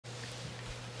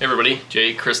Hey everybody,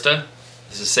 Jay, Christa.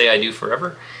 This is Say I Do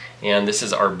Forever, and this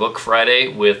is our Book Friday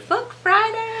with Book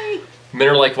Friday! Men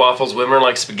Are Like Waffles, Women Are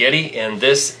Like Spaghetti, and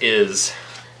this is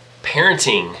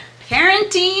Parenting.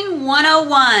 Parenting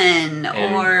 101,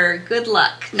 or good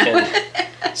luck. No.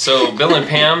 So Bill and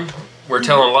Pam were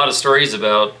telling a lot of stories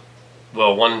about,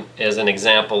 well, one as an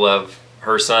example of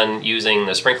her son using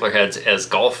the sprinkler heads as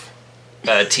golf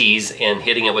tees and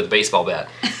hitting it with a baseball bat.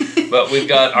 But we've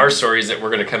got our stories that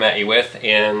we're going to come at you with,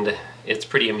 and it's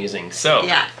pretty amusing. So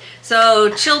yeah. So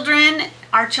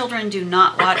our children do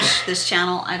not watch this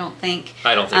channel, I don't think.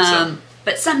 I don't think so.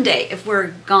 But someday, if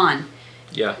we're gone,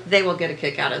 yeah, they will get a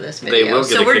kick out of this video. They will get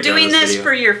so a we're kick doing out of this this video.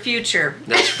 for your future.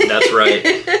 That's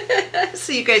right.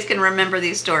 So you guys can remember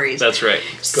these stories. That's right.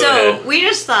 Go ahead. We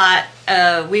just thought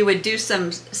we would do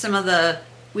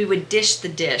we would dish the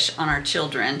dish on our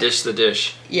children. Dish the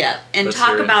dish. Yeah, and Let's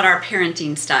talk hear it. about our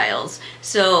parenting styles.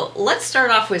 So let's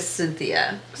start off with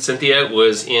Cynthia. Cynthia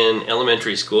was in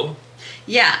elementary school.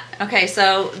 Yeah, okay,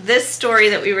 so this story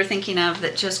that we were thinking of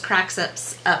that just cracks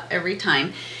us up every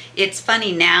time. It's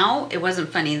funny now, it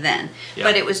wasn't funny then. Yeah.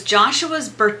 But it was Joshua's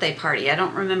birthday party. I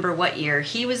don't remember what year.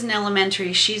 He was in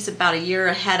elementary, she's about a year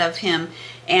ahead of him.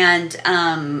 And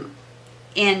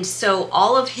so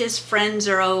all of his friends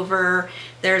are over.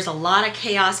 There's a lot of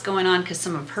chaos going on because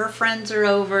some of her friends are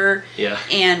over. Yeah.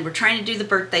 And we're trying to do the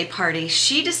birthday party.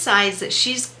 She decides that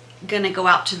she's going to go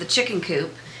out to the chicken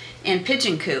coop and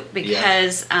pigeon coop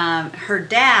because her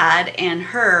dad and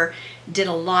her did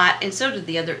a lot, and so did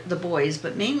the boys,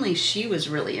 but mainly she was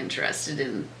really interested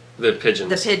in the pigeons.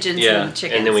 The pigeons yeah. and the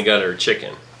chickens. And then we got her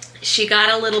chicken. She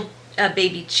got a little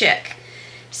baby chick.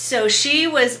 So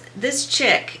this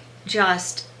chick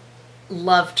just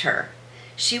loved her.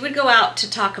 She would go out to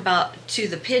talk to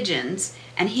the pigeons,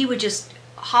 and he would just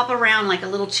hop around like a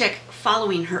little chick,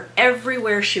 following her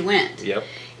everywhere she went. Yep.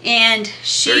 And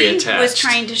she was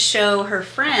trying to show her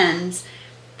friends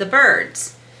the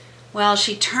birds. Well,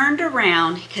 she turned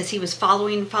around because he was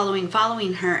following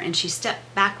her, and she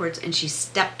stepped backwards and she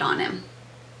stepped on him.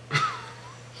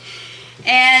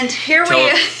 And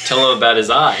tell him about his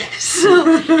eye.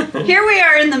 So here we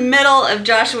are in the middle of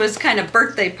Joshua's kind of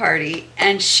birthday party,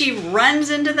 and she runs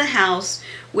into the house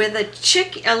with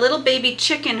a little baby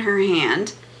chick in her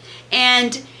hand,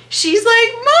 and she's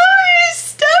like, "Mommy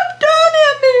stepped on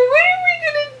him, and what are we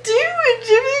gonna do?" And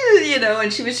Jimmy,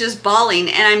 and she was just bawling.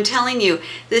 And I'm telling you,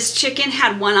 this chicken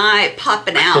had one eye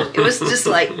popping out. It was just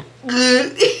like,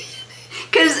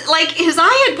 because like his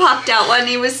eye had popped out when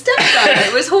he was stepped on.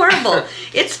 It was horrible.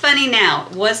 It's funny now.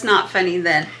 It was not funny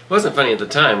then. It wasn't funny at the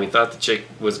time. We thought the chick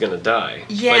was going to die.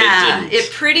 Yeah, but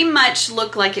it pretty much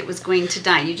looked like it was going to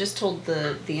die. You just told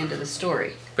the end of the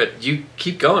story. But you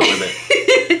keep going with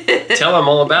it. Tell them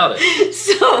all about it.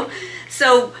 So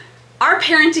our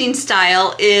parenting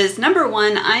style is, number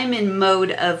one, I'm in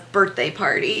mode of birthday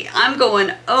party. I'm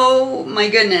going, oh my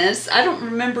goodness. I don't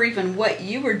remember even what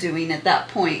you were doing at that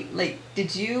point. Like,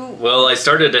 did you? Well, I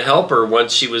started to help her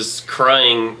once she was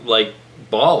crying, like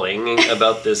bawling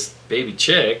about this baby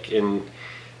chick, and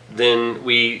then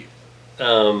we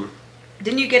didn't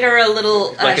you get her a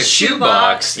little like a shoe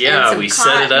box? Yeah, we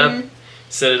set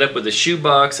it up with a shoe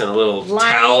box and a little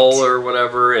towel or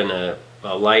whatever, and a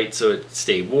light so it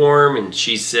stayed warm. And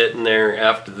she's sitting there.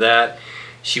 After that,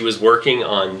 she was working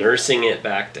on nursing it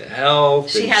back to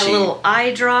health. She had a little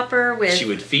eyedropper with. She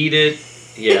would feed it.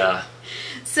 Yeah.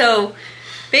 So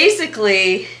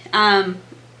basically,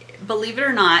 believe it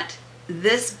or not,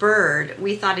 this bird,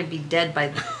 we thought it'd be dead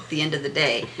by the end of the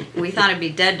day. We thought it'd be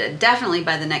dead definitely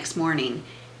by the next morning.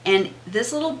 And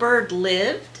this little bird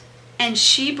lived, and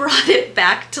she brought it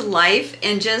back to life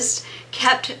and just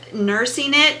kept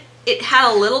nursing it. It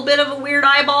had a little bit of a weird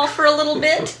eyeball for a little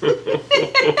bit.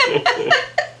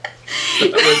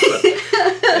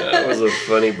 That was a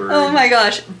funny bird. Oh my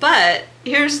gosh. But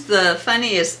here's the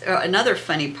funniest, another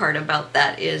funny part about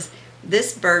that is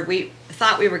this bird, we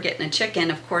thought we were getting a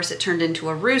chicken. Of course, it turned into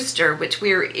a rooster, which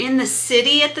we were in the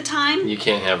city at the time. You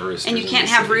can't have roosters. And you can't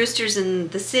have roosters in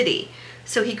the city.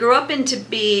 So he grew up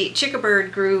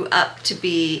Chickabird grew up to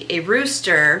be a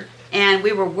rooster, and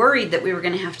we were worried that we were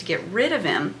going to have to get rid of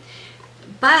him.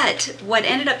 But what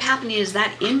ended up happening is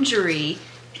that injury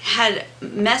had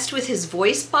messed with his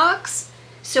voice box.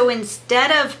 So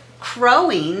instead of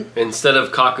crowing, instead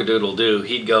of cock-a-doodle-doo,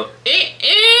 he'd go,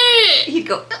 he'd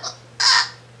go,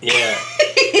 yeah.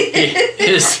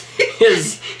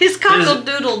 His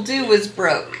cock-a-doodle-doo was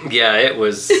broke. Yeah, it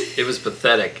was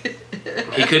pathetic.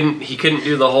 He couldn't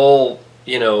do the whole,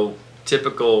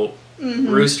 typical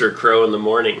rooster crow in the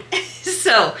morning.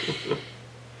 So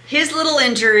his little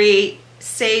injury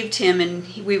saved him, and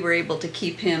we were able to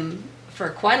keep him for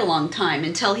quite a long time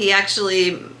until he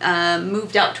actually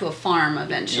moved out to a farm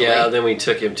eventually. Yeah, then we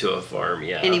took him to a farm,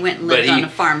 yeah. And he went and lived on a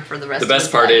farm for the rest of his life. The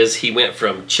best part is he went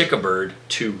from chick-a-bird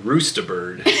to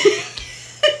roost-a-bird.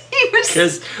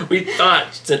 Because we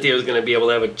thought Cynthia was going to be able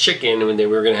to have a chicken and they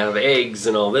were going to have eggs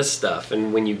and all this stuff.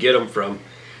 And when you get them from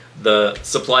the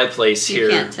supply place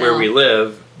here where we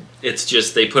live, it's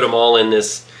just they put them all in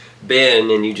this bin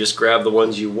and you just grab the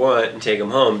ones you want and take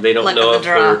them home. They don't know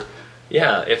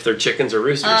if they're chickens or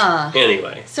roosters.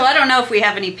 Anyway. So I don't know if we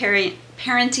have any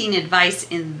parenting advice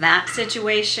in that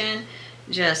situation.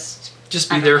 Just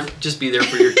be there. Just be there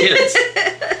for your kids.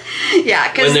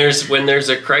 Yeah, when there's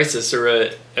a crisis or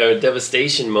a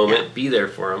devastation moment, be there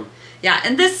for them. Yeah,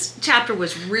 and this chapter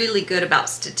was really good about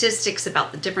statistics,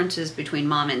 about the differences between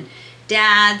mom and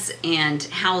dads, and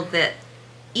how that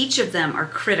each of them are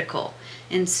critical.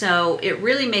 And so it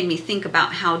really made me think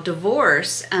about how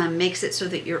divorce makes it so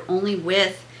that you're only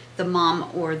with the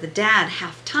mom or the dad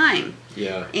half time.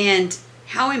 Yeah. And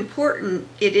how important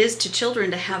it is to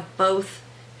children to have both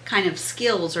kind of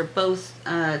skills or both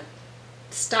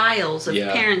styles of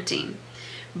parenting.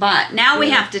 But now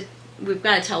we've got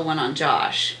to tell one on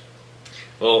Josh.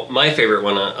 Well, my favorite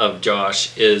one of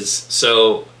Josh is,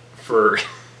 so for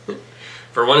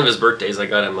one of his birthdays, I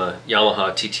got him a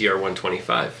Yamaha TTR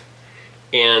 125.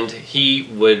 And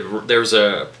there's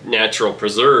a natural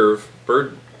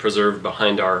bird preserve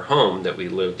behind our home that we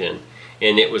lived in.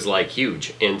 And it was like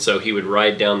huge. And so he would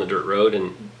ride down the dirt road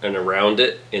and around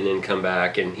it and then come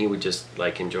back, and he would just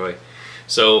like enjoy.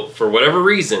 So for whatever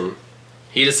reason,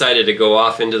 he decided to go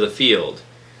off into the field.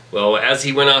 Well, as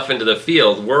he went off into the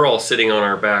field, we're all sitting on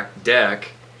our back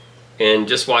deck and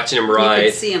just watching him ride.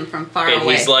 You could see him from far away. And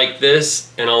he's like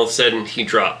this, and all of a sudden he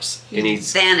drops. And he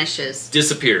vanishes.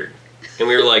 Disappeared. And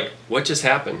we were like, what just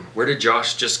happened? Where did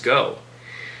Josh just go?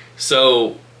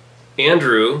 So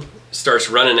Andrew starts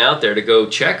running out there to go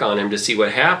check on him to see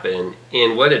what happened.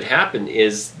 And what had happened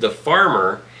is the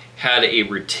farmer had a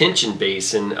retention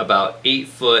basin about 8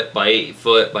 foot by 8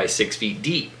 foot by 6 feet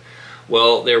deep.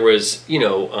 Well, there was,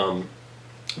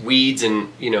 weeds and,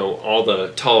 all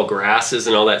the tall grasses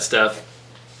and all that stuff.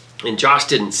 And Josh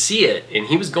didn't see it, and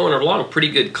he was going along a pretty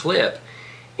good clip.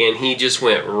 And he just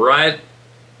went right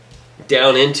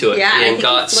down into it. Yeah, and he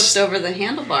flipped over the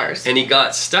handlebars. And he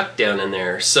got stuck down in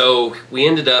there. So he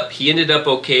ended up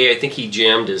okay. I think he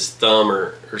jammed his thumb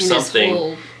or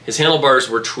something. His handlebars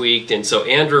were tweaked, and so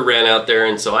Andrew ran out there,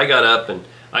 and so I got up and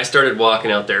I started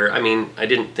walking out there. I mean, I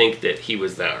didn't think that he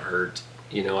was that hurt.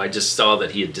 I just saw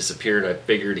that he had disappeared. I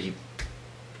figured he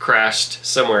crashed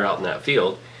somewhere out in that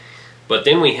field. But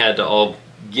then we had to all,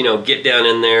 get down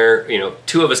in there.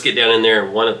 2 of us get down in there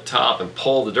and one at the top and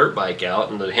pull the dirt bike out,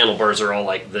 and the handlebars are all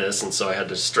like this, and so I had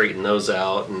to straighten those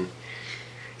out, and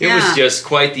it was just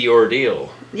quite the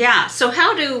ordeal. Yeah, so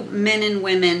how do men and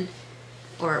women,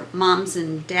 or moms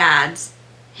and dads,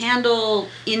 handle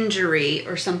injury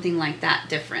or something like that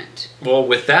different? Well,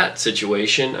 with that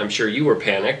situation, I'm sure you were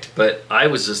panicked, but I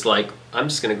was just like, I'm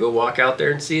just going to go walk out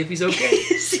there and see if he's okay.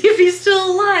 See if he's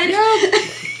still alive. Yeah.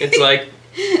 It's like,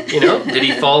 did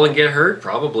he fall and get hurt?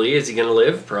 Probably. Is he going to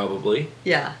live? Probably.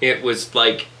 Yeah. It was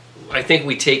like, I think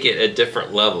we take it at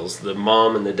different levels. The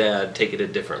mom and the dad take it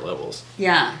at different levels.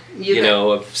 Yeah.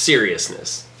 Of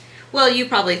seriousness. Well, you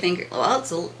probably think, well,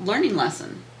 it's a learning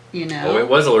lesson, Oh, it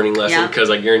was a learning lesson, because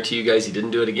I guarantee you guys he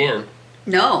didn't do it again.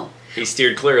 No. He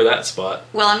steered clear of that spot.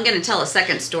 Well, I'm going to tell a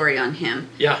second story on him.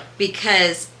 Yeah.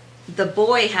 Because the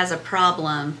boy has a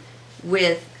problem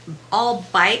with all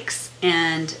bikes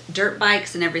and dirt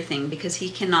bikes and everything, because he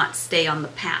cannot stay on the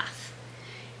path.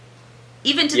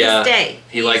 Even to this day.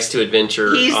 He likes to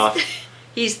adventure off.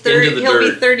 He's 30. He'll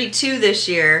be 32 this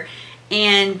year.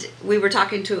 And we were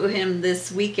talking to him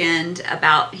this weekend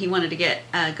about he wanted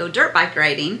to go dirt bike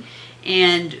riding,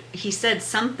 and he said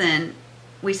something.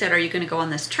 We said, "Are you going to go on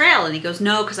this trail?" And he goes,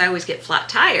 "No, because I always get flat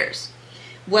tires."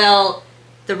 Well,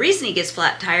 the reason he gets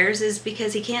flat tires is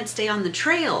because he can't stay on the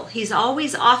trail. He's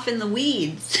always off in the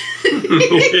weeds.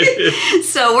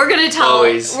 So we're going to tell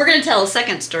a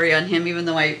second story on him, even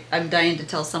though I'm dying to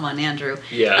tell some on Andrew.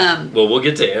 Yeah. Well, we'll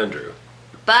get to Andrew.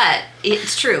 But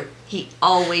it's true. He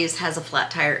always has a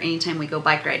flat tire anytime we go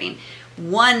bike riding.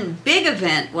 One big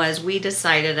event was we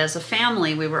decided as a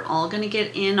family we were all going to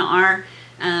get in our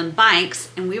bikes,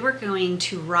 and we were going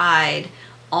to ride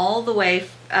all the way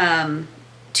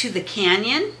to the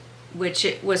canyon, which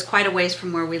it was quite a ways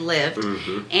from where we lived.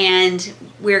 Mm-hmm. And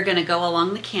we're going to go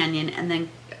along the canyon and then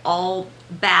all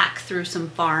back through some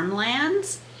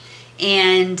farmlands.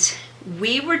 And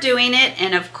we were doing it,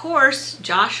 and of course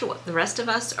Joshua, the rest of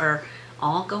us are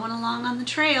all going along on the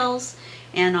trails.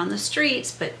 and on the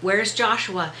streets. But where's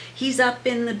Joshua? He's up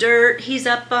in the dirt. He's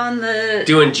up on the...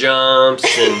 doing jumps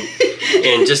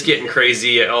and just getting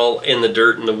crazy all in the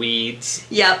dirt and the weeds.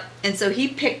 Yep. And so he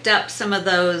picked up some of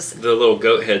those... the little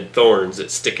goat head thorns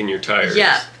that stick in your tires.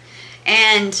 Yep.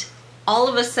 And all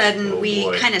of a sudden, we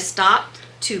boy. kind of stopped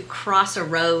to cross a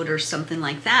road or something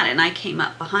like that. And I came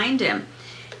up behind him.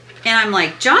 And I'm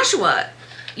like, Joshua,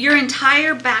 your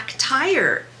entire back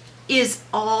tire is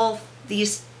all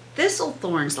these thistle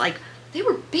thorns. Like, they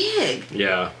were big.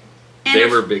 Yeah. And They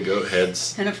were big goat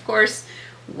heads. And of course,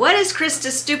 what is Krista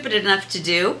stupid enough to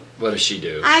do? What does she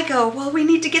do? I go, well, we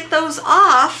need to get those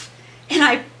off. And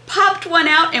I popped one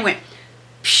out and went,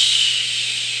 psh.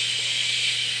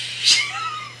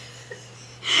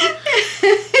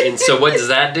 And so what does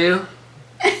that do?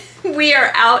 We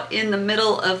are out in the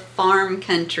middle of farm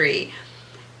country.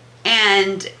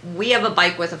 And we have a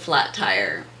bike with a flat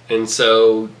tire. And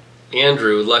so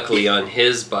Andrew, luckily on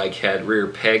his bike, had rear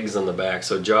pegs on the back.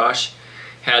 So Josh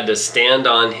had to stand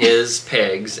on his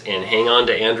pegs and hang on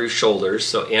to Andrew's shoulders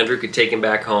so Andrew could take him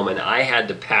back home. And I had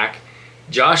to pack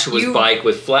Joshua's bike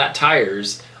with flat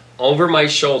tires over my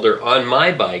shoulder on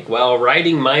my bike while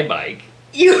riding my bike.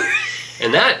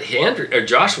 And that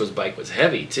Joshua's bike was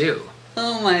heavy too.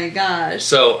 Oh my gosh.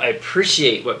 So I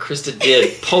appreciate what Krista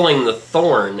did, pulling the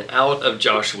thorn out of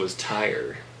Joshua's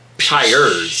tires.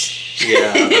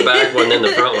 Yeah, the back one and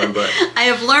the front one. But I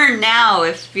have learned now,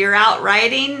 if you're out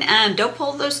riding, don't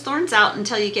pull those thorns out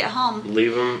until you get home.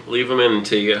 leave them in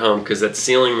until you get home, because that's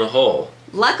sealing the hole.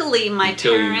 Luckily, my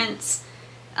parents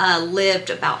lived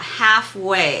about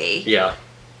halfway. Yeah.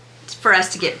 For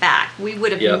us to get back. We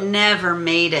would have never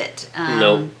made it.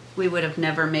 Nope. We would have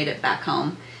never made it back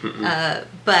home.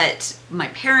 But my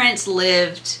parents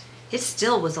lived, it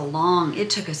still was it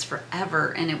took us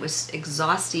forever, and it was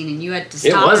exhausting, and you had to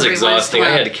stop. It was every exhausting. once in a I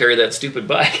while. had to carry that stupid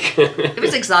bike. It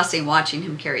was exhausting watching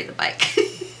him carry the bike.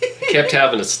 I kept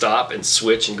having to stop and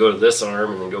switch and go to this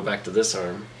arm and then go back to this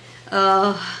arm.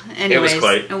 Anyways, It was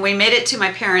quite... and we made it to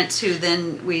my parents, who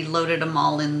then we loaded them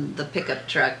all in the pickup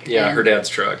truck. Yeah, and, her dad's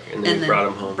truck, and then we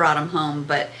brought him home.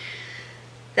 But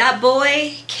that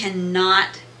boy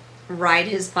cannot ride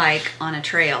his bike on a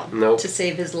trail to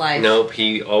save his life. Nope,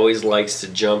 he always likes to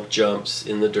jump jumps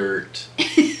in the dirt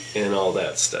and all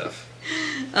that stuff.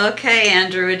 Okay,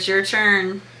 Andrew, it's your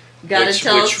turn. Gotta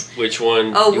tell us which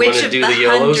one. Oh, you which want to of do the the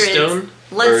Yellowstone,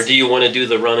 or do you want to do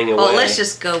the running away? Oh, let's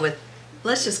just go with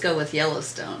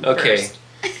Yellowstone. Okay. First.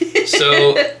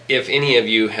 So, if any of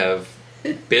you have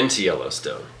been to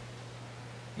Yellowstone,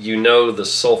 you know the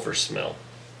sulfur smell,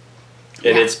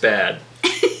 and it's bad.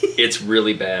 It's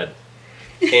really bad.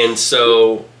 And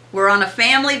so we're on a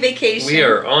family vacation. We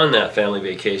are on that family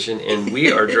vacation, and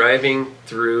we are driving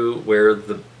through where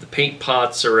the paint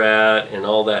pots are at and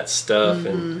all that stuff,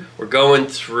 and we're going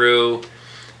through,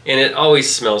 and it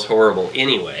always smells horrible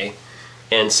anyway.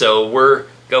 And so we're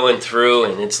going through,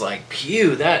 and it's like,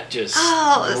 pew, that just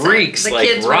reeks like rotten eggs. The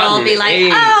kids would all be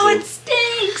like, oh, it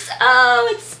stinks. Oh,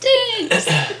 it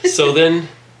stinks. So then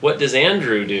what does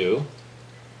Andrew do?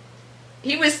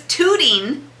 He was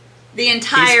tooting the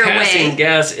entire way. He's passing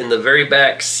gas in the very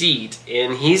back seat,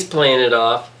 and he's playing it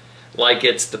off like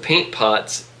it's the paint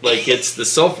pots, like it's the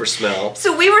sulfur smell.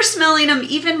 So we were smelling them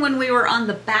even when we were on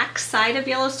the back side of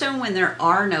Yellowstone, when there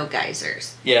are no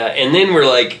geysers. Yeah, and then we're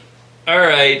like, all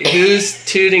right, who's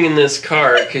tooting in this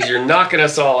car? Because you're knocking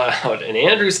us all out. And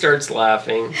Andrew starts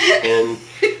laughing, and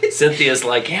Cynthia's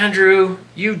like, Andrew,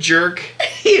 you jerk.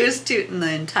 He was tooting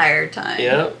the entire time.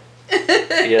 Yeah.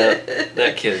 Yeah,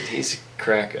 that kid, he's a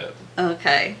crack up.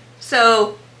 Okay.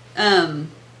 So,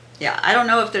 yeah, I don't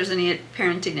know if there's any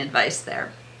parenting advice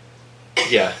there.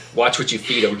 Yeah, watch what you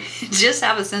feed them. Just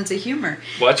have a sense of humor.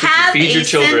 Watch what you feed your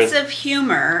children. Have a sense of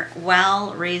humor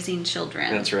while raising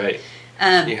children. That's right.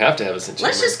 You have to have a sense of humor.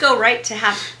 Let's just go right to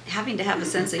having to have a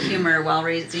sense of humor while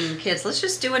raising kids. Let's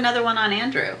just do another one on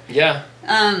Andrew. Yeah.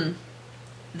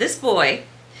 This boy,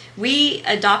 we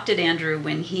adopted Andrew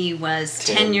when he was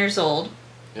 10 years old.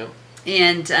 Yep.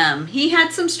 And he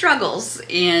had some struggles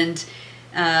and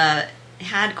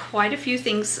had quite a few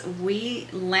things. We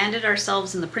landed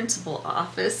ourselves in the principal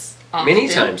office often. Many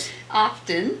times.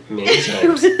 Often. Many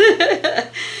times.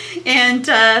 And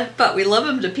but we love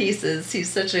him to pieces. He's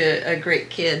such a great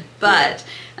kid. But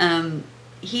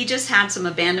he just had some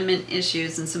abandonment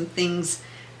issues and some things.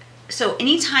 So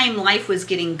anytime life was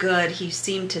getting good, he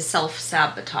seemed to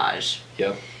self-sabotage.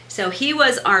 Yep. So he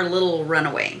was our little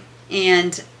runaway.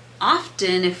 And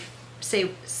often if,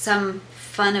 say, some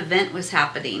fun event was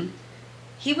happening,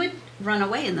 he would run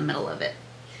away in the middle of it.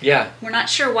 Yeah. We're not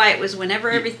sure why. It was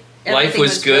whenever life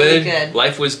was good. Really good.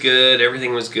 Life was good.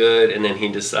 Everything was good. And then he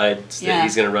decides that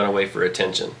he's going to run away for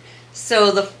attention.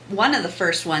 So one of the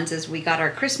first ones is we got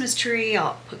our Christmas tree,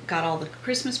 got all the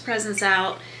Christmas presents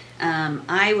out.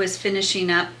 I was finishing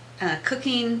up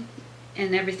cooking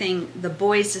and everything. The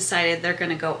boys decided they're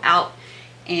going to go out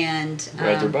and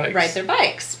ride their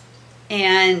bikes.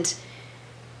 And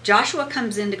Joshua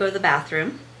comes in to go to the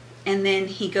bathroom, and then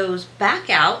he goes back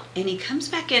out, and he comes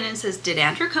back in and says, "Did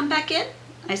Andrew come back in?"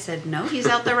 I said, "No, he's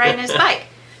out there riding his bike."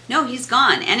 "No, he's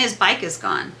gone, and his bike is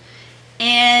gone."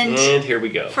 And here we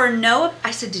go.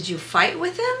 I said, "Did you fight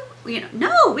with him?"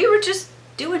 No, we were just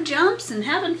doing jumps and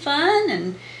having fun,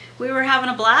 and we were having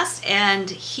a blast. And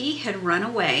he had run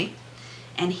away,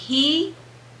 and he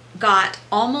got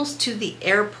almost to the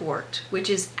airport, which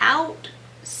is out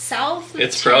south of town.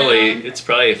 It's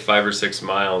probably 5 or 6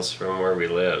 miles from where we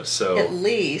live. So at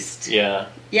least. Yeah.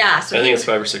 Yeah. So I think it's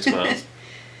 5 or 6 miles.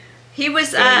 He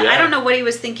was. I don't know what he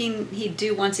was thinking he'd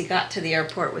do once he got to the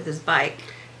airport with his bike.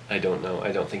 I don't know.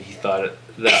 I don't think he thought it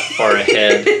that far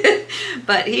ahead.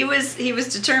 But he was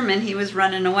determined. He was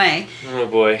running away. Oh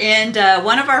boy. And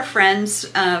one of our friends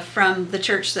from the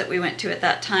church that we went to at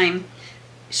that time,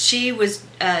 she was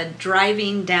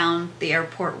driving down the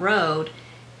airport road,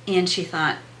 and she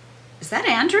thought, "Is that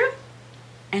Andrew?"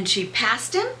 And she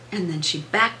passed him, and then she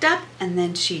backed up, and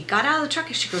then she got out of the truck,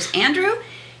 and she goes, "Andrew?"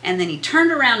 And then he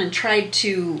turned around and tried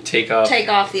to take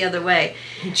off the other way.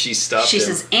 She stopped him. She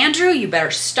says, "Andrew, you better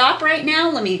stop right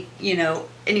now. Let me,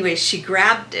 Anyway, she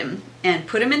grabbed him and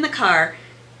put him in the car,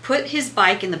 put his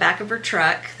bike in the back of her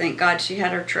truck. Thank God she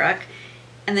had her truck.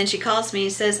 And then she calls me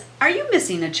and says, "Are you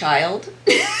missing a child?"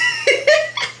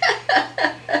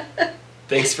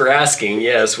 Thanks for asking.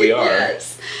 Yes, we are.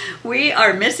 Yes, we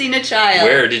are missing a child.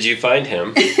 Where did you find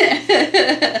him?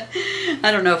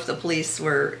 I don't know if the police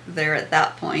were there at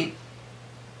that point.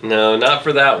 No, not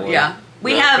for that one. Yeah,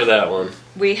 not for that one.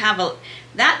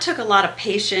 That took a lot of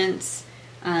patience.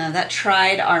 That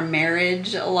tried our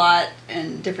marriage a lot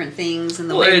and different things and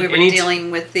the way we were dealing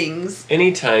with things.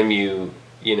 Anytime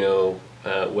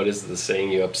what is the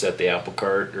saying? You upset the apple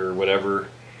cart or whatever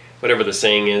the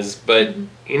saying is. But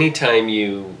anytime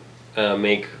you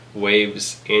make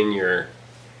waves in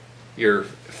your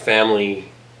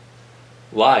family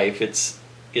life, it's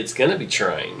going to be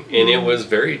trying. And it was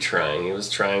very trying. It was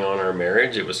trying on our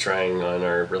marriage. It was trying on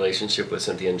our relationship with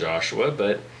Cynthia and Joshua.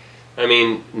 But I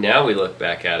mean, now we look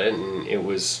back at it, and it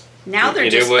was. Now they're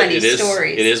just funny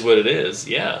stories. It is what it is.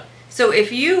 Yeah. So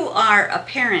if you are a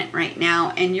parent right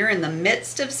now and you're in the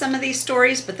midst of some of these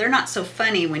stories, but they're not so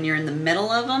funny when you're in the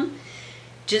middle of them,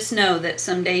 just know that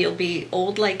someday you'll be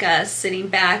old like us, sitting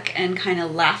back and kind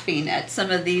of laughing at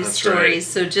some of these stories. Right.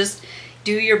 So just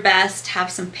do your best, have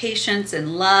some patience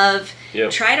and love.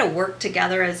 Yep. Try to work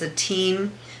together as a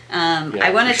team.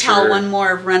 I want to tell one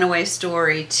more runaway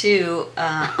story too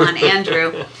on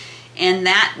Andrew. And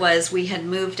that was, we had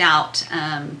moved out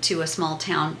to a small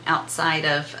town outside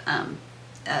of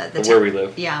where we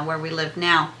live. Yeah, where we live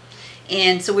now.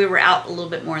 And so we were out a little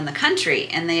bit more in the country,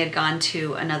 and they had gone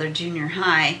to another junior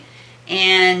high.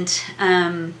 And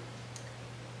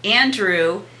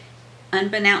Andrew,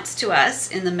 unbeknownst to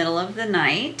us, in the middle of the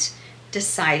night,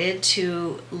 decided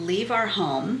to leave our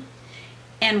home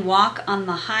and walk on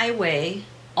the highway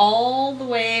all the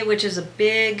way, which is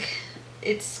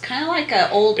it's kind of like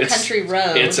an old country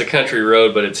road. It's a country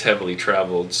road, but it's heavily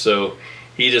traveled. So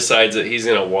he decides that he's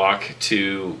going to walk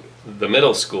to the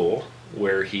middle school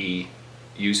where he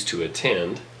used to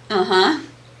attend. And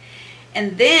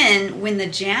then when the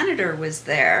janitor was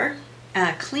there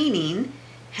cleaning,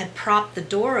 had propped the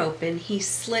door open, he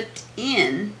slipped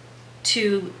in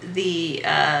to the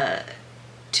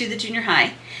junior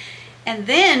high. And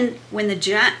then when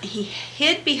he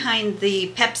hid behind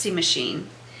the Pepsi machine,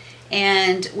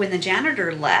 and when the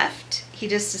janitor left, he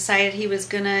just decided he was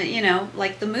gonna,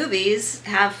 like the movies,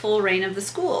 have full reign of the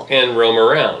school and roam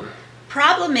around.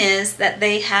 Problem is that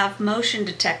they have motion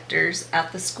detectors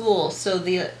at the school, so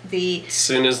the as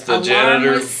soon as the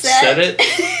janitor said it,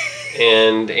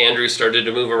 and Andrew started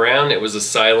to move around, it was a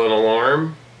silent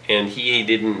alarm, and he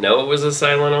didn't know it was a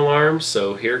silent alarm.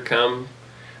 So here come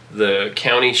the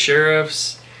county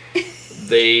sheriffs.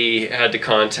 They had to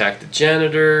contact the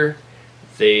janitor.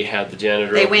 They had the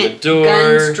janitor open the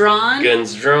door.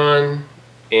 Guns drawn.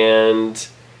 And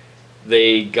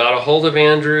they got a hold of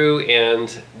Andrew,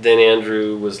 and then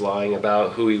Andrew was lying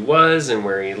about who he was and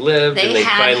where he lived. And they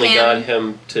finally got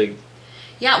him to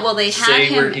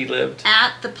say where he lived.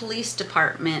 At the police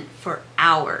department for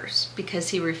hours because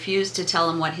he refused to tell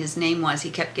him what his name was. He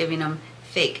kept giving them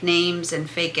fake names and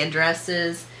fake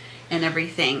addresses and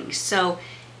everything. So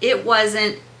it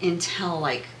wasn't until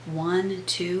like 1,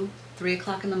 2, 3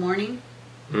 o'clock in the morning.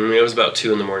 It was about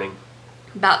 2 in the morning.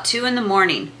 About 2 in the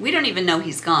morning. We don't even know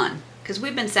he's gone because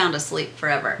we've been sound asleep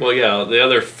forever. Well, yeah, the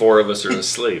other 4 of us are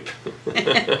asleep.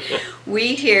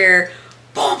 We hear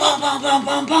boom, boom, boom, boom,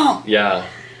 boom, boom. Yeah.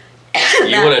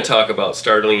 You want to talk about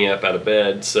startling you up out of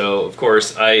bed. So, of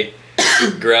course, I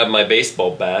grab my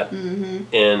baseball bat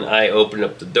and I open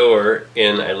up the door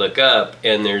and I look up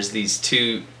and there's these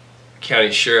 2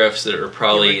 county sheriffs that are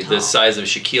probably the size of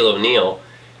Shaquille O'Neal,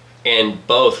 and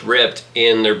both ripped,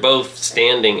 and they're both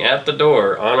standing at the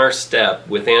door on our step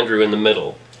with Andrew in the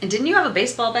middle. And didn't you have a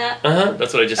baseball bat?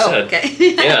 That's what I just said. Okay.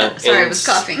 Yeah. Sorry, I was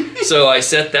coughing. So I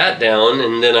set that down,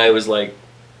 and then I was like,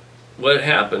 what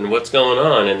happened? What's going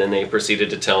on? And then they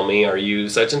proceeded to tell me, are you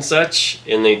such and such?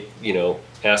 And they,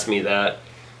 asked me that,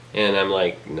 and I'm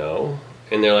like, no.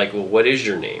 And they're like, well, what is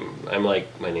your name? I'm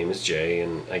like, my name is Jay,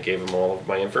 and I gave them all of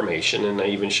my information, and I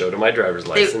even showed them my driver's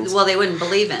license. They wouldn't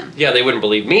believe him. Yeah, they wouldn't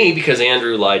believe me because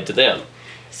Andrew lied to them.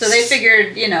 So they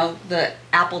figured, the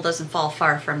apple doesn't fall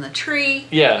far from the tree.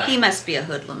 Yeah. He must be a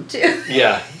hoodlum, too.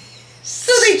 Yeah.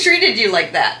 So they treated you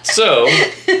like that. So,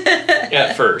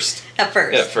 at first. At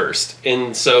first.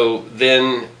 And so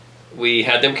then we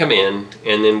had them come in,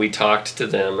 and then we talked to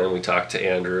them, and we talked to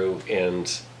Andrew,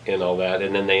 and all that,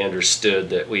 and then they understood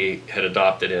that we had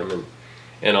adopted him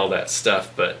and all that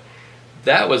stuff. But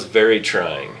that was very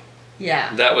trying.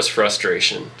 Yeah. That was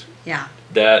frustration. Yeah.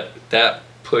 That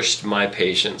pushed my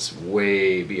patience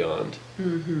way beyond.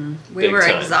 We were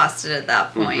exhausted at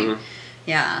that point.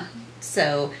 Yeah.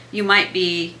 So you might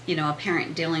be, a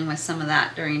parent dealing with some of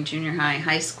that during junior high,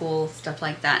 high school, stuff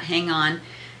like that. Hang on.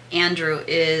 Andrew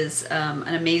is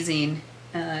an amazing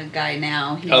guy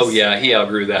now. He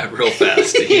outgrew that real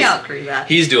fast. He outgrew that.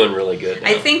 He's doing really good now.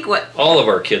 I think all of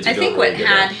our kids are doing really good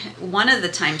now. One of the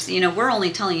times, we're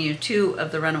only telling you 2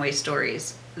 of the runaway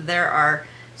stories. There are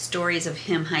stories of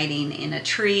him hiding in a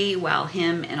tree while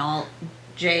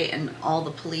Jay and all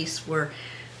the police were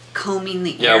combing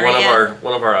the area. Yeah,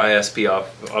 one of our ISP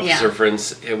officer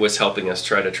friends was helping us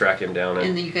try to track him down.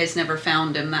 And you guys never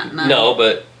found him that night. No,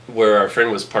 but where our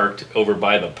friend was parked over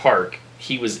by the park,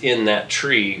 he was in that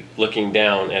tree looking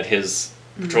down at his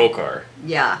patrol car.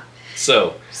 Yeah.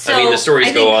 So the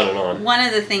stories go on and on. One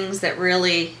of the things that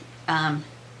really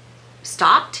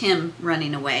stopped him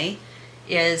running away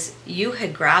is you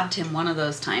had grabbed him one of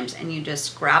those times and you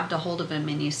just grabbed a hold of him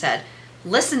and you said,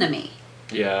 listen to me.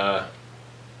 Yeah.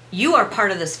 You are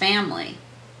part of this family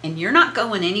and you're not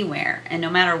going anywhere. And no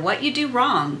matter what you do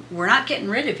wrong, we're not getting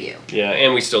rid of you. Yeah,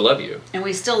 and we still love you. And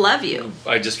we still love you.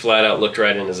 I just flat out looked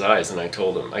right in his eyes and I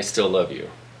told him, I still love you.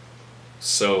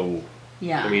 So,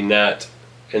 yeah.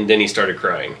 And then he started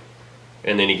crying.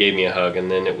 And then he gave me a hug,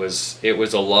 and then it was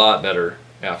a lot better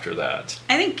after that.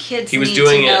 I think kids he was need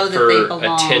doing to know it that for they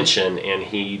belong. attention,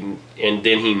 and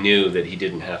then he knew that he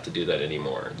didn't have to do that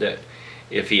anymore. That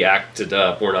if he acted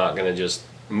up, we're not going to just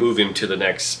move him to the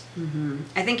next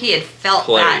I think he had felt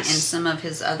place. that in some of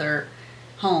his other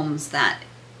homes, that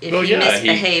if he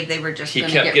misbehaved, they were just going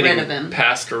to get rid of him. He kept getting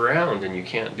passed around, and you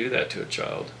can't do that to a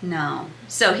child. No.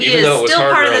 So he Even is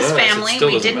still part of this us, family.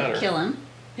 We didn't matter. kill him.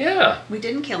 Yeah. We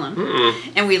didn't kill him.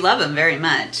 Mm-mm. And we love him very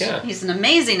much. Yeah. He's an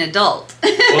amazing adult.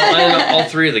 Well, and all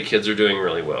 3 of the kids are doing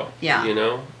really well. Yeah.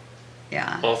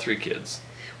 Yeah. All 3 kids.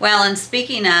 Well, and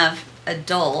speaking of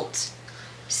adult,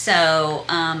 so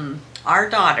our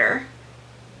daughter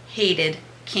hated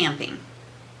camping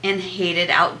and hated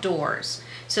outdoors.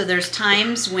 So there's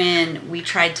times when we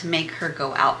tried to make her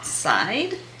go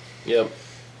outside. Yep.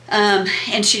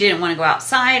 And she didn't want to go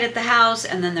outside at the house.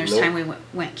 And then there's Nope. time we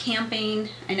went camping.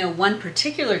 I know one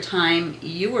particular time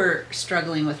you were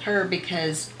struggling with her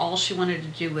because all she wanted to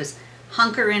do was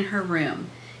hunker in her room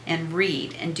and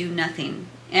read and do nothing.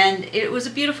 And it was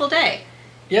a beautiful day.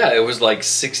 Yeah, it was like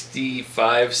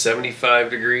 65, 75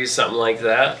 degrees, something like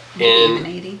that. Maybe even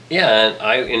 80. Yeah,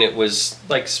 and it was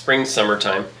like spring,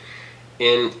 summertime.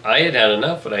 And I had had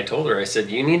enough, but I told her, I said,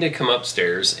 you need to come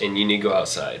upstairs and you need to go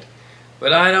outside.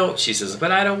 She says,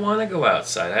 but I don't want to go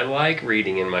outside. I like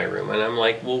reading in my room. And I'm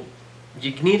like, well,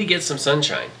 you need to get some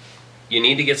sunshine. You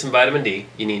need to get some vitamin D.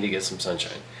 You need to get some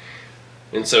sunshine.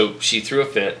 And so she threw a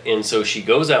fit. And so she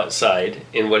goes outside.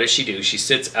 And what does she do? She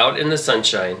sits out in the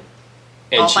sunshine.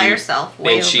 And All by herself.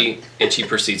 And she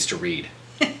proceeds to read.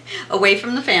 Away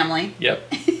from the family.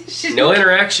 Yep. No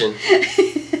interaction.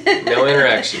 No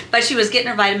interaction. But she was getting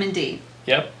her vitamin D.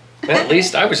 Yep. And at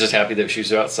least I was just happy that she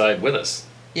was outside with us.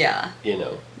 Yeah.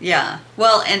 Yeah.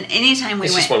 Well, and anytime we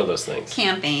it's went just one of those things.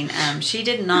 Camping, she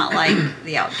did not like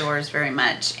the outdoors very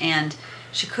much. And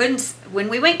she couldn't, when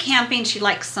we went camping, she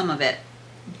liked some of it.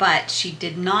 but she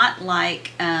did not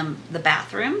like the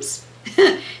bathrooms,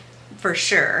 for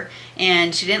sure,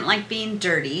 and she didn't like being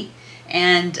dirty.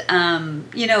 And,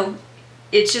 you know,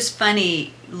 it's just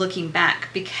funny looking back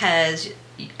because,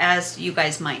 as you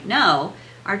guys might know,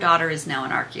 our daughter is now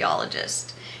an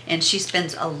archaeologist, and she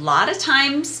spends a lot of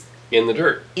times in the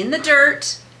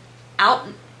dirt, out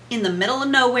in the middle of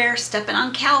nowhere, stepping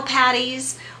on cow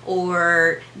patties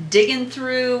or digging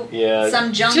through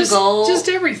some jungle. Just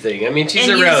everything. I mean, she's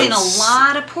and around using a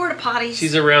lot of porta potties.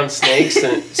 She's around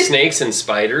snakes and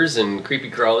spiders and creepy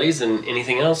crawlies and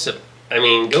anything else. I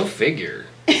mean, go figure.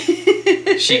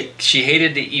 She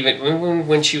hated to even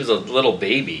when she was a little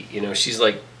baby. You know, she's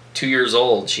like 2 years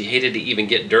old. She hated to even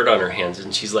get dirt on her hands,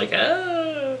 and she's like, ah.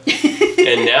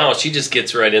 And now she just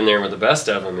gets right in there with the best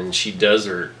of them, and she does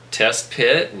her test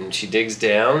pit, and she digs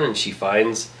down, and she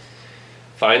finds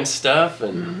stuff,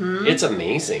 and it's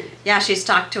amazing. Yeah, she's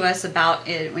talked to us about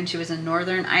it when she was in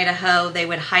northern Idaho. They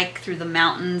would hike through the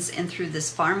mountains and through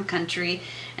this farm country,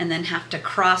 and then have to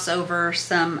cross over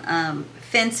some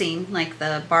fencing, like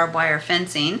the barbed wire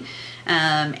fencing,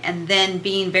 and then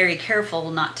being very careful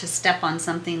not to step on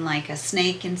something like a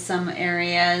snake in some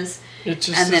areas. And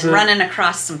then running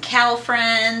across some cow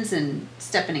friends and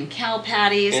stepping in cow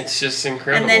patties. It's just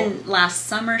incredible. And then last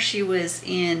summer she was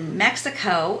in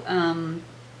Mexico,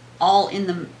 all in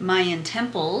the Mayan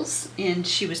temples, and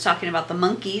she was talking about the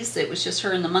monkeys. It was just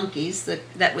her and the monkeys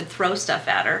that would throw stuff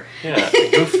at her. Yeah,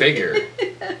 go figure.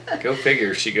 Go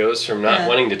figure. She goes from not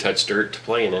wanting to touch dirt to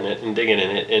playing in it and digging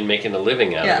in it and making a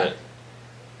living out of it.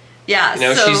 Yeah, you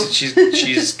know, so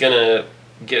she's gonna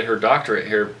get her doctorate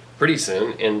here pretty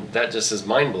soon, and that just is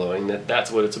mind-blowing that's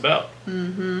what it's about.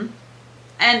 And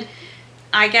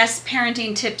I guess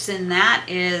parenting tips in that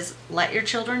is let your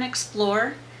children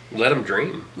explore. Let them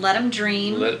dream. Let them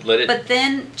dream. Let it. But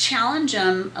then challenge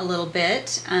them a little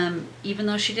bit. Even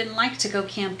though she didn't like to go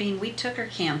camping, we took her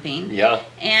camping. Yeah.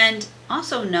 And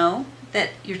also know that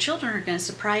your children are going to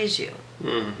surprise you.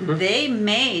 They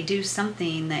may do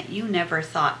something that you never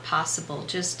thought possible.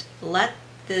 Just let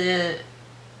the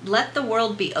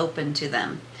world be open to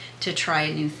them to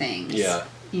try new things. Yeah.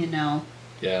 You know.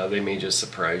 Yeah, they may just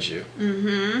surprise you.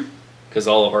 Because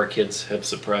all of our kids have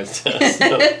surprised us.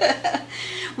 So.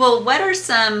 Well, what are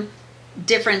some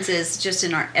differences just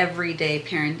in our everyday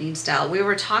parenting style? We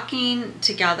were talking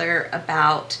together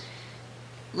about,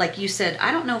 like you said,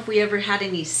 I don't know if we ever had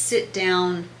any sit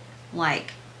down,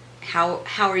 like, how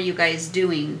are you guys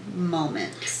doing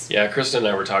moments. Yeah, Krista and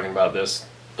I were talking about this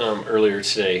earlier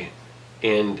today,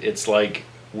 and it's like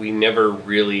we never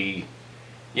really,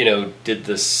 did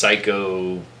the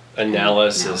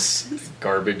psychoanalysis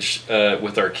garbage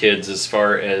with our kids as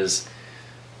far as,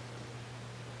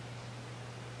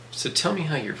 so tell me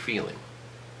how you're feeling.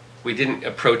 We didn't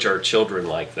approach our children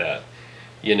like that,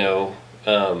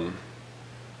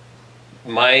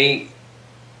 my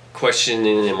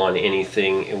questioning them on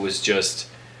anything, it was just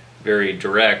very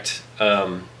direct.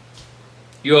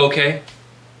 You okay?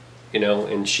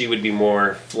 And she would be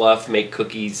more fluff, make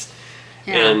cookies,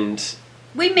 and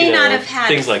we may not have had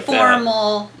things like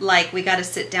formal, like we got to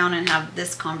sit down and have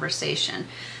this conversation,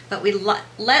 but we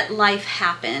let life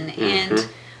happen. And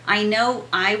I know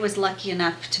I was lucky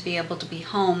enough to be able to be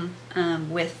home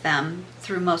with them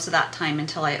through most of that time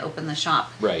until I opened the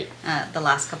shop. Right. The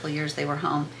last couple of years they were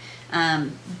home.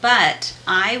 But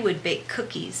I would bake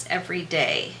cookies every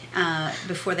day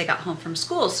before they got home from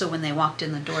school. So when they walked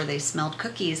in the door, they smelled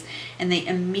cookies, and they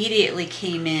immediately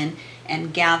came in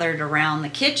and gathered around the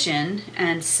kitchen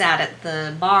and sat at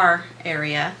the bar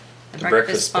area, the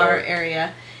breakfast bar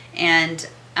area. And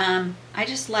I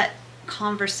just let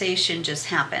conversation just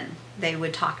happen. They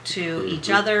would talk to each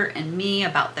other and me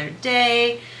about their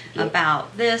day,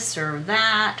 about this or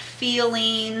that,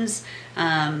 feelings.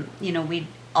 We'd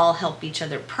all help each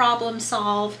other problem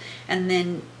solve. And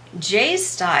then Jay's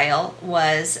style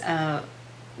was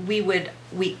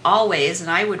we always, and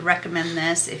I would recommend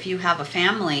this if you have a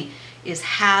family, is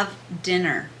have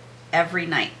dinner every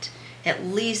night, at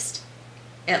least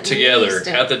together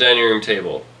at the dining room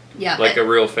table. Yeah, like a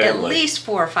real family. At least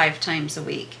 4 or 5 times a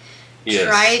week. Yes.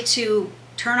 Try to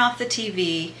turn off the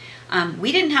TV.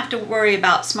 We didn't have to worry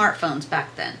about smartphones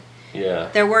back then. Yeah.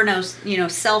 There were no,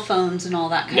 cell phones and all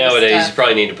that kind of stuff. Nowadays, you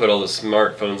probably need to put all the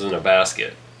smartphones in a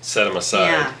basket, set them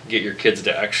aside, get your kids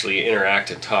to actually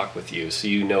interact and talk with you so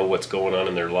you know what's going on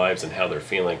in their lives and how they're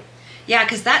feeling. Yeah,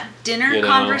 because that dinner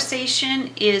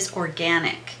conversation is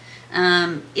organic.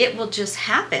 It will just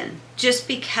happen just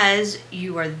because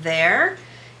you are there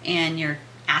and you're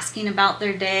asking about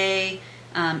their day,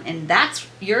 and that's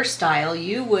your style.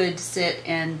 You would sit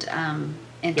and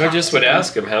and I talk just to would them.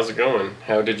 ask them, how's it going?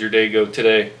 How did your day go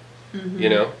today? You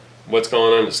know, what's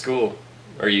going on at school?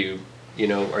 Are you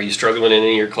struggling in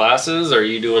any of your classes? Are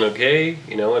you doing okay?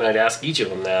 You know, and I'd ask each of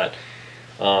them that.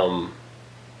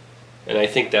 And I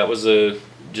think that was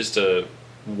just a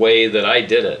way that I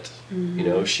did it. You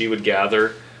know, she would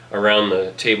gather around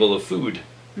the table of food,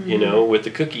 you know, with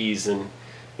the cookies, and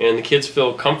the kids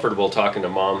feel comfortable talking to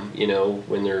mom, you know,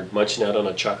 when they're munching out on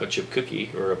a chocolate chip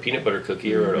cookie or a peanut butter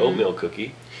cookie or an oatmeal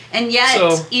cookie. And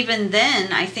yet, even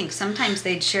then, I think sometimes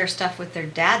they'd share stuff with their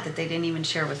dad that they didn't even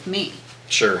share with me.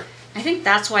 Sure. I think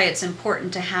that's why it's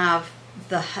important to have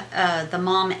the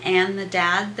mom and the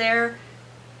dad there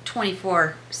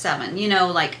 24/7. You know,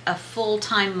 like a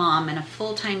full-time mom and a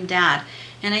full-time dad.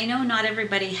 And I know not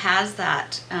everybody has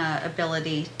that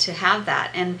ability to have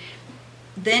that. And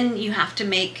then you have to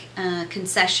make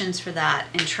concessions for that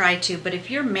and try to. But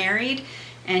if you're married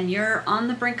and you're on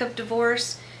the brink of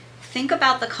divorce, think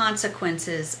about the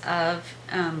consequences of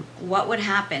what would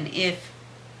happen if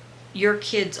your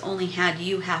kids only had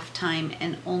you half time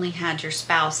and only had your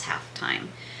spouse half time.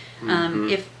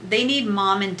 If they need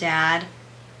mom and dad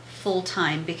full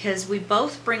time, because we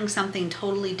both bring something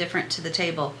totally different to the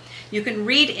table. You can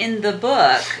read in the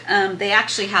book, they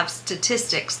actually have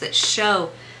statistics that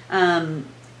show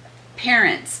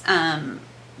parents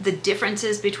the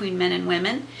differences between men and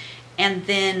women, and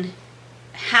then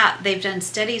they've done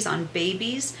studies on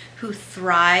babies who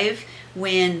thrive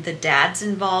when the dad's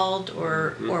involved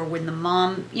or when the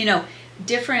mom, you know,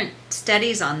 different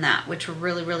studies on that, which were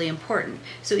really, really important.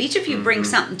 So each of you bring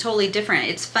something totally different.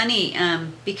 It's funny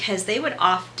because they would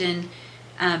often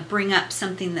bring up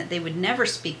something that they would never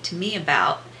speak to me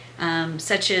about,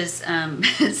 such as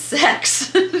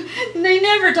sex. They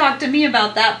never talked to me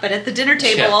about that, but at the dinner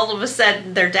table, all of a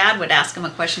sudden, their dad would ask them a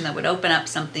question that would open up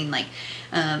something like,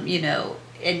 you know,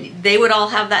 and they would all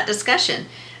have that discussion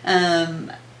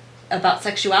about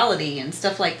sexuality and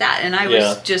stuff like that. And I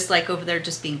was just like over there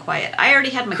just being quiet. I already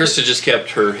had my... Christa just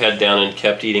kept her head down and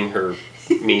kept eating her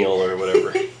meal or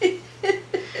whatever.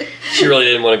 She really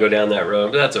didn't want to go down that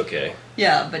road, but that's okay.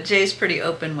 Yeah, but Jay's pretty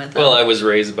open with it. Well, I was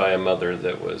raised by a mother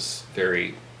that was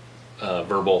very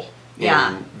verbal.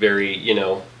 And very, you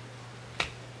know,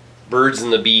 birds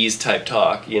and the bees type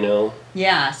talk, you know.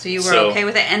 Yeah, so you were okay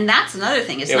with it. And that's another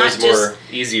thing. It's it not was more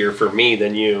easier for me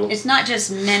than you. It's not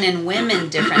just men and women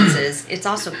differences. It's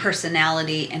also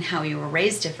personality and how you were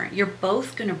raised different. You're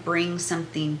both going to bring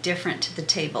something different to the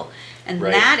table. And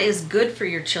that is good for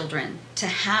your children, to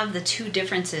have the two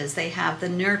differences. They have the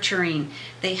nurturing.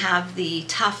 They have the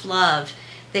tough love.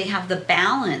 They have the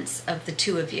balance of the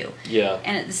two of you. Yeah.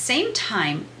 And at the same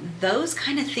time, those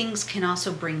kind of things can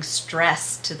also bring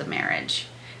stress to the marriage,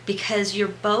 because you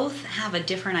both have a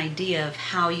different idea of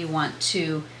how you want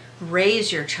to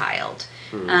raise your child.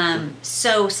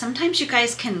 So sometimes you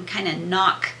guys can kind of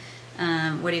knock,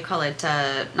 what do you call it,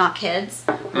 knock heads,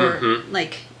 or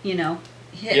like, you know,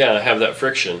 hit. Yeah, have that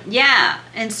friction. Yeah,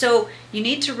 and so you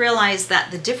need to realize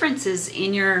that the differences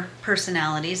in your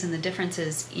personalities and the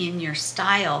differences in your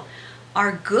style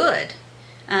are good,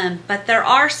 but there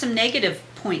are some negative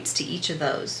points to each of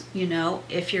those. You know,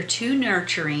 if you're too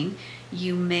nurturing,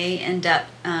 you may end up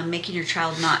making your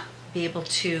child not be able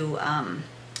to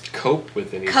cope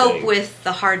with anything. Cope with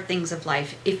the hard things of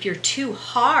life. If you're too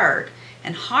hard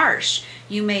and harsh,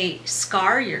 you may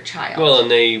scar your child. Well,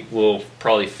 and they will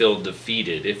probably feel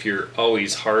defeated if you're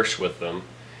always harsh with them.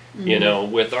 You know,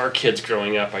 with our kids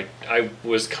growing up, I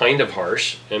was kind of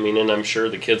harsh. I mean, and I'm sure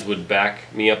the kids would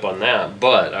back me up on that,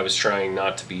 but I was trying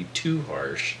not to be too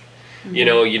harsh. You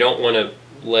know, you don't want to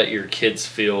let your kids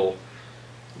feel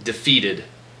defeated,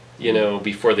 you know,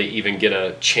 before they even get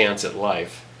a chance at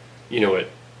life, you know, at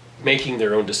making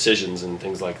their own decisions and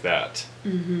things like that.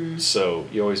 So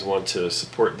you always want to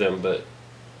support them, but,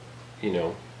 you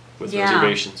know, with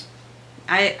reservations.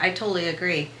 I totally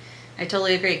agree. I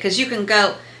totally agree, because you can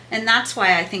go, and that's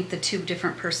why I think the two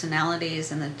different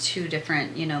personalities and the two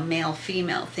different, you know,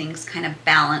 male-female things kind of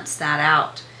balance that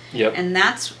out. Yep. And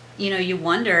that's, you know, you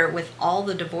wonder, with all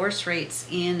the divorce rates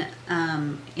in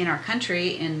our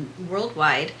country and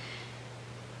worldwide,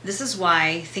 this is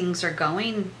why things are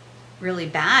going really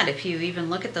bad. If you even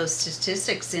look at those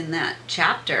statistics in that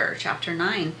chapter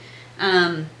 9,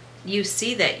 you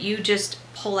see that you just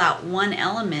pull out one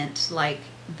element, like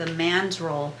the man's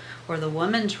role or the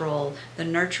woman's role, the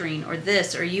nurturing or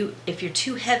this, or if you're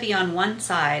too heavy on one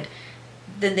side,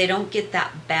 then they don't get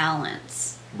that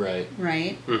balance. Right.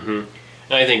 And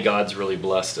I think God's really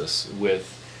blessed us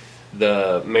with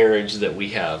the marriage that we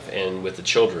have and with the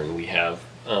children we have.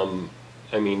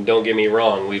 I mean, don't get me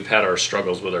wrong, we've had our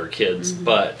struggles with our kids,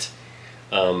 but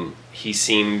he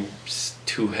seems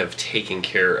to have taken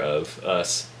care of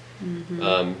us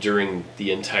during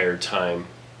the entire time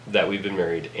that we've been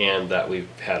married and that we've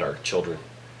had our children.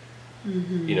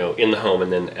 You know, in the home,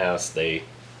 and then as they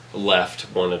left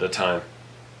one at a time.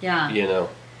 Yeah. You know.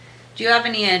 Do you have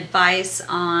any advice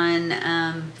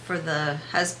on, for the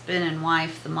husband and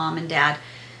wife, the mom and dad,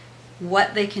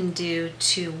 what they can do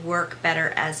to work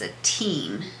better as a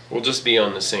team? Well, just be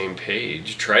on the same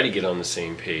page. Try to get on the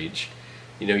same page.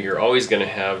 You know, you're always going to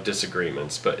have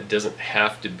disagreements, but it doesn't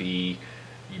have to be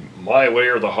my way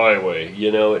or the highway.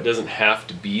 You know, it doesn't have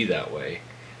to be that way.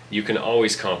 You can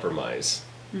always compromise.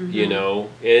 You know,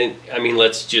 and I mean,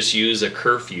 let's just use a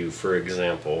curfew, for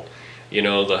example. You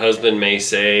know, the husband may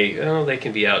say, oh, they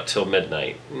can be out till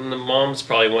midnight. And the mom's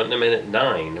probably wanting them in at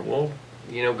 9. Well,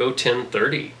 you know, go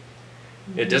 10:30.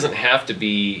 It doesn't have to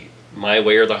be my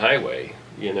way or the highway.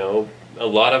 You know, a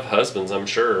lot of husbands, I'm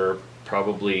sure, are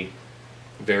probably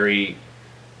very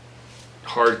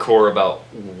hardcore about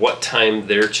what time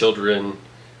their children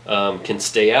can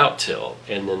stay out till,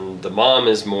 and then the mom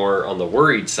is more on the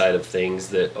worried side of things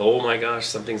that, oh my gosh,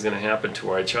 something's going to happen to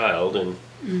our child. And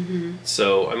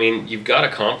so, I mean, you've got to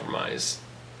compromise.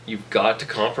 You've got to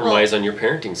compromise on your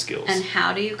parenting skills. And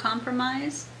how do you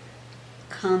compromise?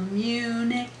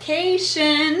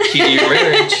 Communication. Key to your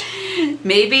marriage.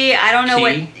 Maybe, I don't know Key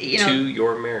what, you know, to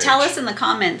your marriage. Tell us in the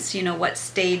comments, you know, what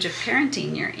stage of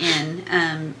parenting you're in,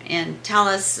 and tell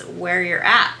us where you're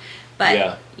at.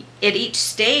 But at each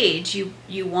stage,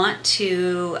 you want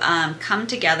to come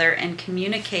together and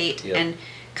communicate and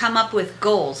come up with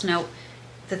goals. Now,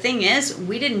 the thing is,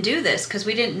 we didn't do this because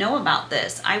we didn't know about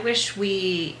this. I wish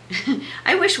we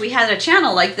had a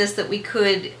channel like this that we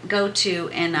could go to,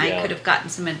 and I could have gotten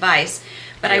some advice.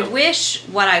 But I wish,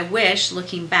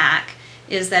 looking back,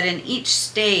 is that in each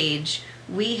stage,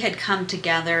 we had come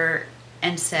together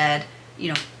and said, you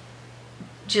know,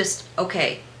 just,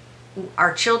 okay,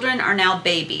 our children are now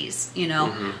babies, you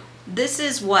know. This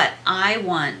is what I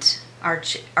want our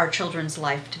children's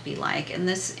life to be like, and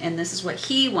this is what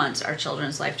he wants our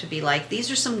children's life to be like.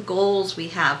 These are some goals we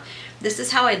have. This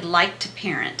is how I'd like to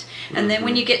parent. And then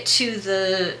when you get to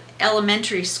the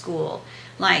elementary school,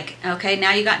 like, okay,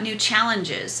 now you got new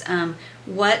challenges.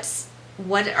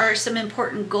 What are some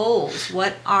important goals?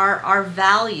 What are our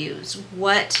values?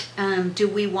 What do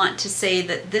we want to say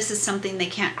that this is something they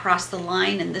can't cross the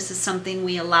line, and this is something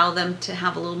we allow them to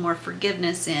have a little more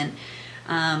forgiveness in?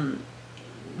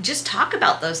 Just talk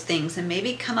about those things and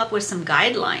maybe come up with some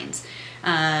guidelines.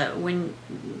 When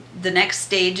the next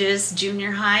stage is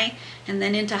junior high and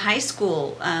then into high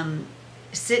school,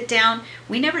 sit down.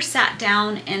 We never sat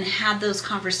down and had those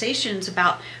conversations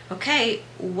about, okay,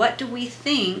 what do we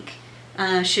think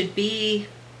should be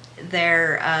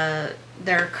their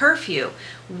curfew?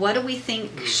 What do we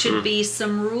think should be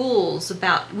some rules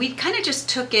about? We kind of just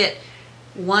took it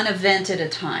one event at a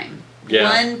time,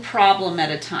 one problem at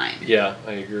a time. Yeah,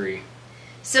 I agree.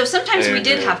 So sometimes we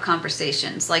did have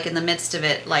conversations, like in the midst of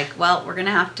it, like, well, we're going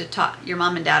to have to talk. Your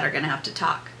mom and dad are going to have to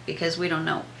talk because we don't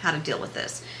know how to deal with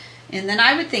this. And then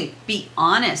I would think, be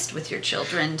honest with your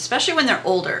children, especially when they're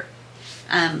older.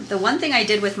 The one thing I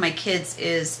did with my kids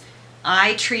is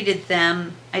I treated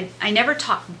them, I never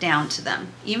talked down to them.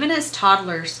 Even as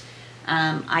toddlers,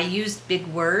 I used big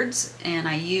words, and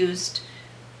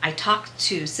I talked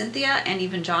to Cynthia and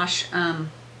even Josh kind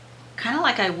of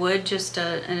like I would just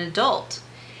an adult.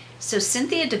 So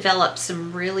Cynthia developed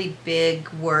some really big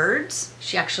words.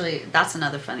 She actually, that's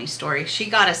another funny story. She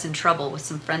got us in trouble with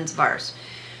some friends of ours.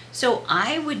 So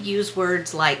I would use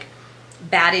words like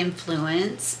bad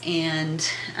influence, and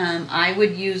I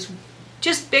would use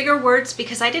just bigger words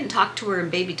because I didn't talk to her in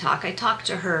baby talk. I talked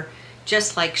to her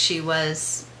just like she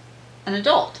was an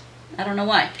adult. I don't know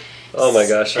why. Oh my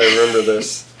gosh, I remember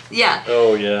this. Yeah.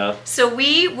 Oh yeah. So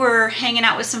we were hanging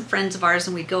out with some friends of ours,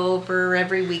 and we'd go over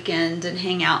every weekend and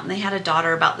hang out, and they had a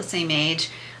daughter about the same age.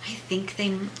 I think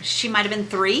she might have been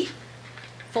 3,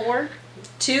 4,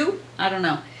 2, I don't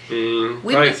know.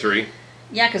 Probably 3.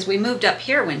 Yeah, because we moved up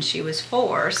here when she was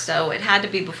 4, so it had to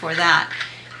be before that.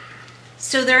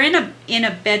 So they're in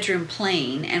a bedroom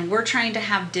playing, and we're trying to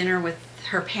have dinner with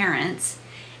her parents,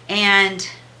 and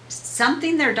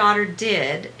something their daughter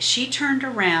did, she turned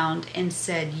around and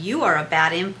said, "You are a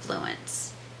bad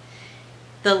influence."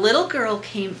 The little girl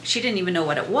came, she didn't even know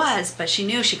what it was, but she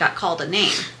knew she got called a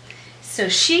name. So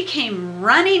she came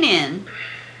running in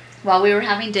while we were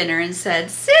having dinner and said,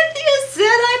 "Cynthia said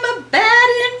I'm a bad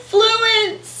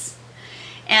influence,"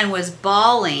 and was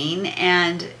bawling,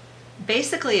 and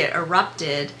basically it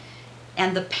erupted,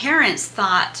 and the parents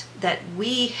thought that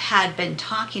we had been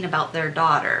talking about their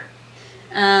daughter.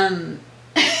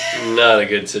 Not a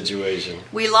good situation.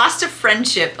 We lost a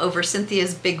friendship over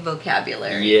Cynthia's big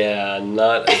vocabulary. Yeah,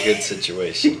 not a good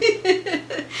situation.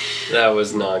 That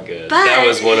was not good. But, that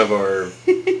was one of our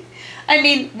I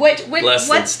mean, what less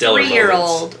than stellar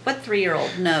moments. What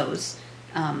 3-year-old knows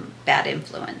bad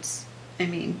influence? I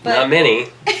mean, but, not many.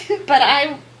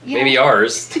 But maybe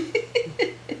ours.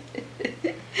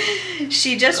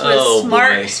 She just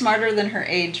was smarter than her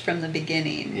age from the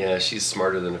beginning. Yeah, she's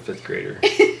smarter than a 5th grader.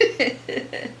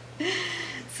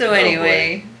 So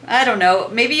anyway, I don't know.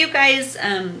 Maybe you guys,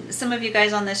 some of you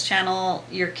guys on this channel,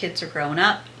 your kids are growing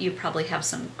up. You probably have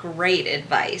some great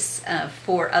advice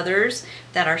for others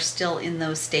that are still in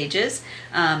those stages.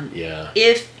 Yeah.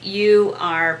 If you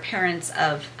are parents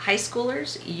of high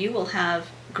schoolers, you will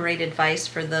have great advice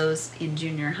for those in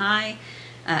junior high.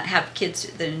 Have kids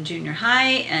that in junior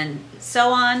high and so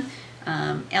on,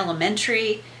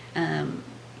 elementary.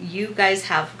 You guys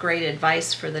have great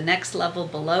advice for the next level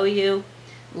below you.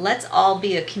 Let's all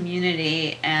be a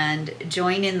community and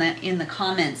join in the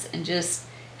comments and just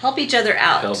help each other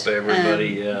out. Help everybody,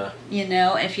 yeah. You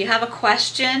know, if you have a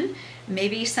question,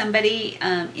 maybe somebody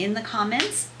in the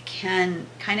comments can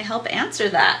kind of help answer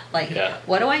that. Like,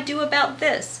 what do I do about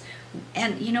this?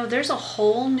 And, you know, there's a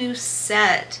whole new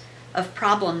set of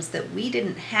problems that we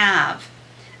didn't have.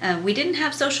 We didn't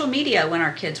have social media when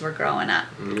our kids were growing up.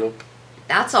 Nope.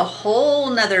 That's a whole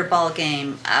nother ball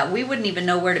game. We wouldn't even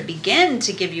know where to begin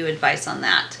to give you advice on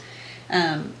that.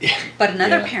 But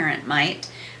another parent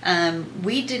might.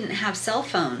 We didn't have cell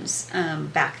phones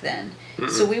back then.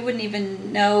 So we wouldn't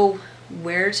even know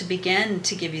where to begin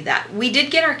to give you that. We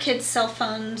did get our kids cell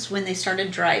phones when they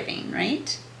started driving,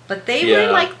 right? But they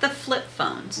were like the flip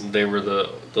phones. They were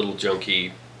the little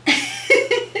junky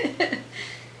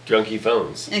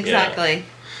phones. Exactly. Yeah.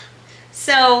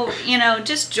 So, you know,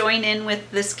 just join in with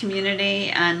this community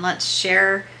and let's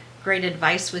share great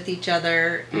advice with each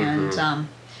other. And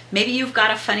maybe you've got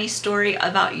a funny story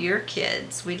about your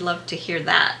kids. We'd love to hear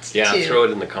that. Yeah, too. Throw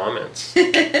it in the comments.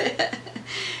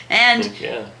 And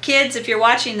kids, if you're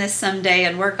watching this someday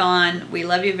and we're gone, we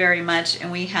love you very much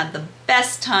and we had the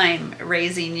best time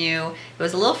raising you. It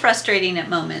was a little frustrating at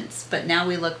moments, but now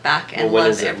we look back and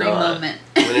love every moment.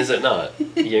 When is it not?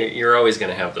 You're always going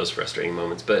to have those frustrating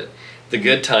moments, but the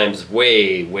good times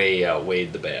way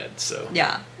outweighed the bad. So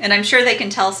yeah, and I'm sure they can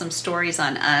tell some stories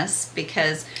on us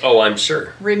because I'm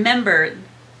sure. Remember,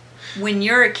 when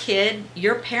you're a kid,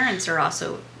 your parents are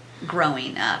also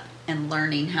growing up and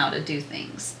learning how to do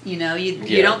things. You know,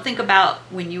 you don't think about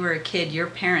when you were a kid, your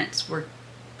parents were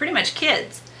pretty much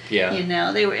kids. Yeah. You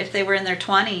know, if they were in their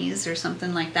 20s or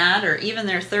something like that, or even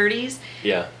their 30s.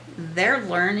 Yeah. They're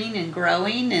learning and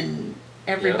growing, and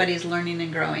everybody's learning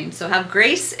and growing. So have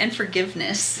grace and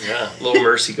forgiveness. Yeah. A little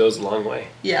mercy goes a long way.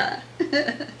 Yeah.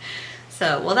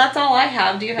 So, well, that's all I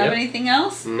have. Do you have anything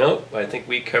else? Nope. I think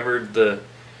we covered the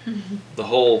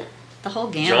whole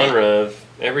gamut. Genre of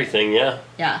everything. Yeah.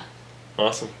 Yeah.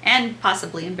 Awesome. And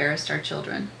possibly embarrassed our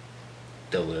children.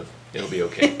 They'll live. It'll be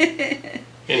okay.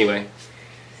 Anyway,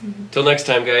 till next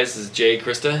time, guys, this is Jay and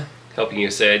Christa, helping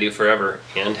you say I do forever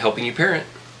and helping you parent.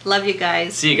 Love you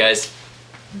guys. See you guys.